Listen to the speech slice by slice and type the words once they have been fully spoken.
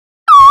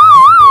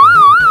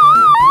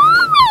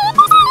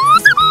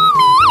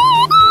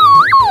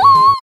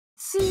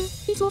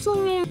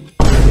送へ。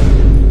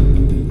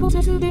プロ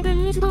セスで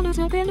便利する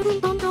世間分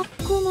担だ。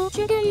この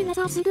地形目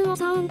指すグア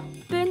さん。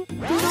便利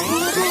な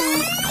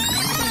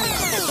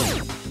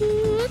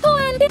プロ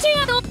エンピチ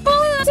アド、ボウ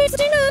アシス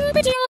チヌン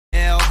ピチア。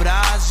É o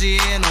Brasil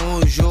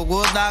no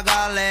jogo da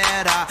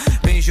galera.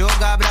 Vem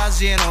jogar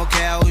Brasil, não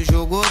quer o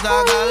jogo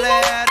da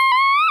galera.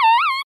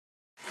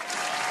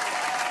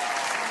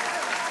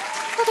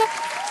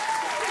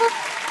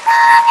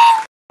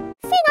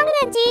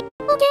 Finalmente,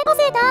 porque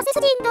você está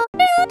assistindo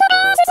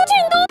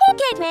assistindo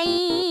Pocket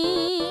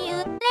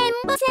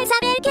Lembro sem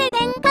saber que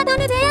tem cada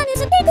de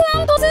anos e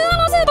quantos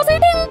anos você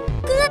tem.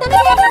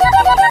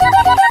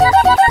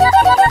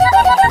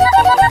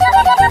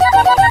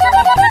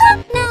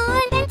 Não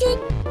entendi.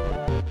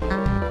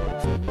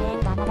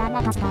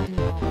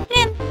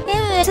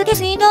 Eu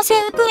esqueci do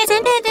seu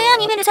presente de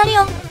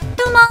aniversário.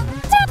 Toma,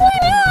 já foi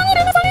meu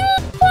aniversário.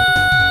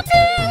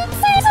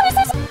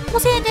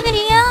 Você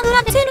deveria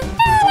agradecer.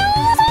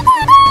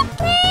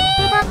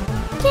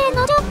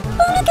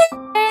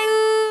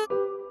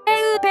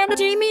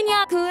 Perdi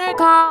minha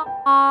cueca,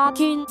 a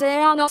 15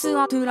 anos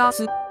atrás.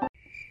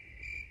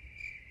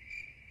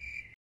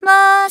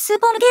 Mas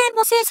por que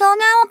você só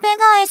não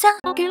pega essa?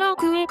 Aquela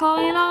cueca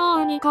era a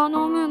única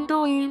no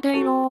mundo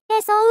inteiro.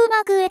 É só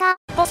uma cueca.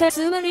 Você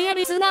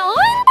surrealista não?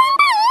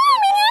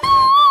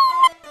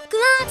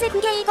 Classe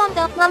que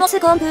quando vamos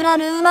comprar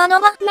uma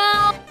nova?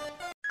 Não.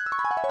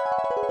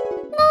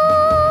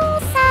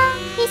 Nossa,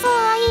 isso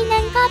aí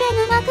nem cabe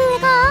numa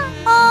cueca.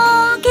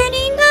 Oh, que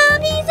linda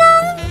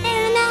visão.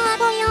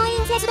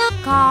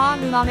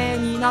 Calma,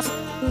 meninas,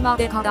 uma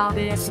de cada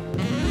vez.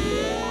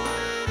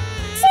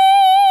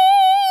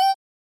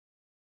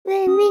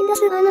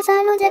 Bem-vindos a nossa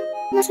loja.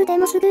 Nós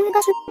temos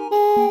cuecas.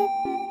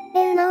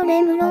 Eu não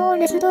lembro o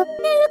resto.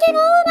 Eu quero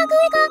uma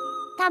cueca.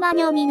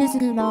 Tamanho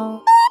minúsculo.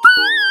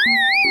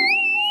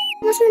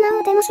 Nós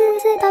não temos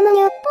esse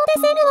tamanho. Pode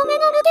ser o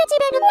menor que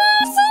tiver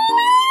mais.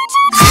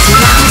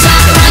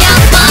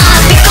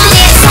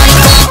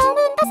 Todo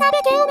mundo sabe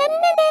que eu me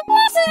mente,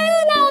 mas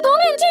eu não tô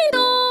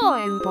mentindo.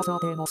 Eu posso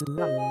te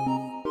mostrar.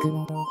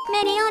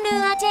 Melhor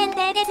a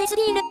gente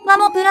decidir.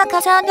 Vamos pra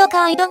casa do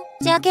KAITO.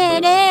 Já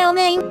quero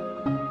bem.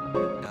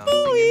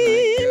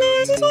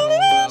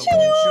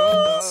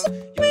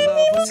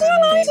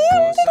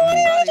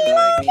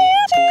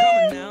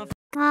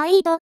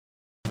 KAITO.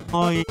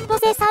 Oi.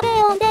 Você sabe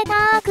onde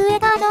tá a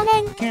cueca do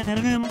men? Que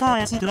pergunta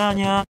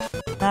estranha.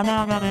 Tá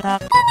na gaveta.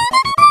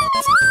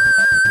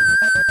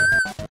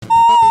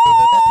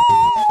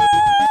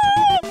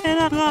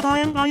 Ela guarda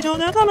embaixo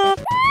da cama.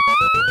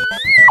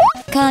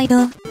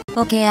 KAITO,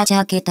 o que a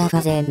jaqueta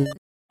fazendo?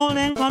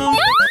 Olhem para o...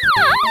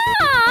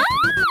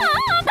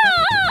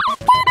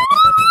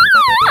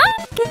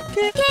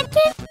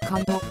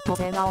 KAITO,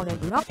 você não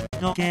lembra?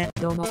 Do que?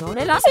 Do nosso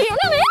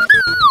relacionamento?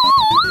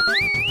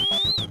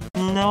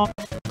 Não.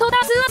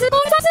 Todas as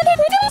coisas que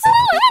fizemos.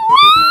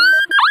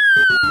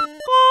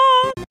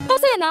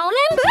 Você não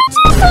lembra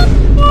disso?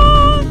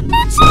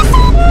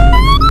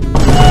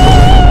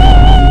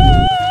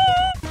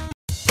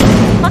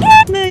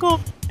 Miku,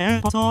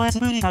 eu posso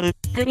explicar.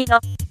 Querido,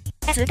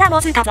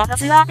 estamos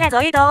casados há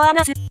 18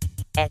 anos.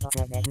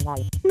 Você me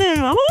trai.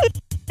 Meu amor,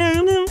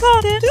 eu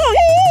nunca te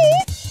traí.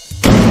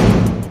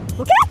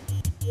 O quê?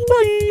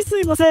 Mas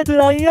se você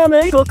trair a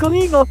Miku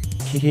comigo.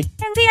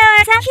 Envia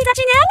essa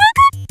hitachi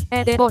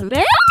nela.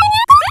 Devolver?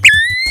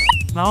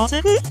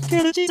 Você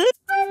quer dizer?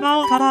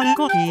 Vou parar um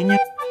pouquinho.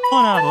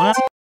 Ora, ora.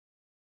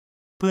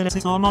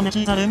 Preciso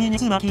monetizar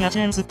minhas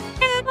maquiagens.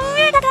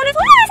 Poeta para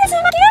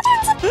essas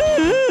maquiagens.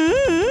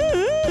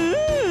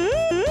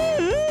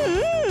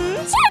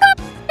 Chega!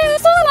 Eu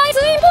sou mais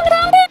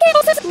importante que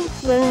vocês.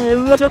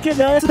 Eu acho que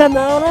já está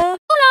na hora.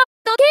 Olá,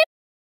 tô aqui.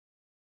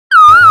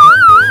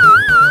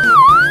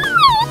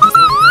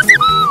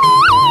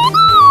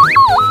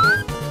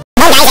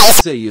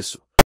 Sei isso.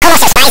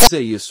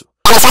 Sei isso.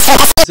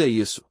 Sei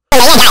isso.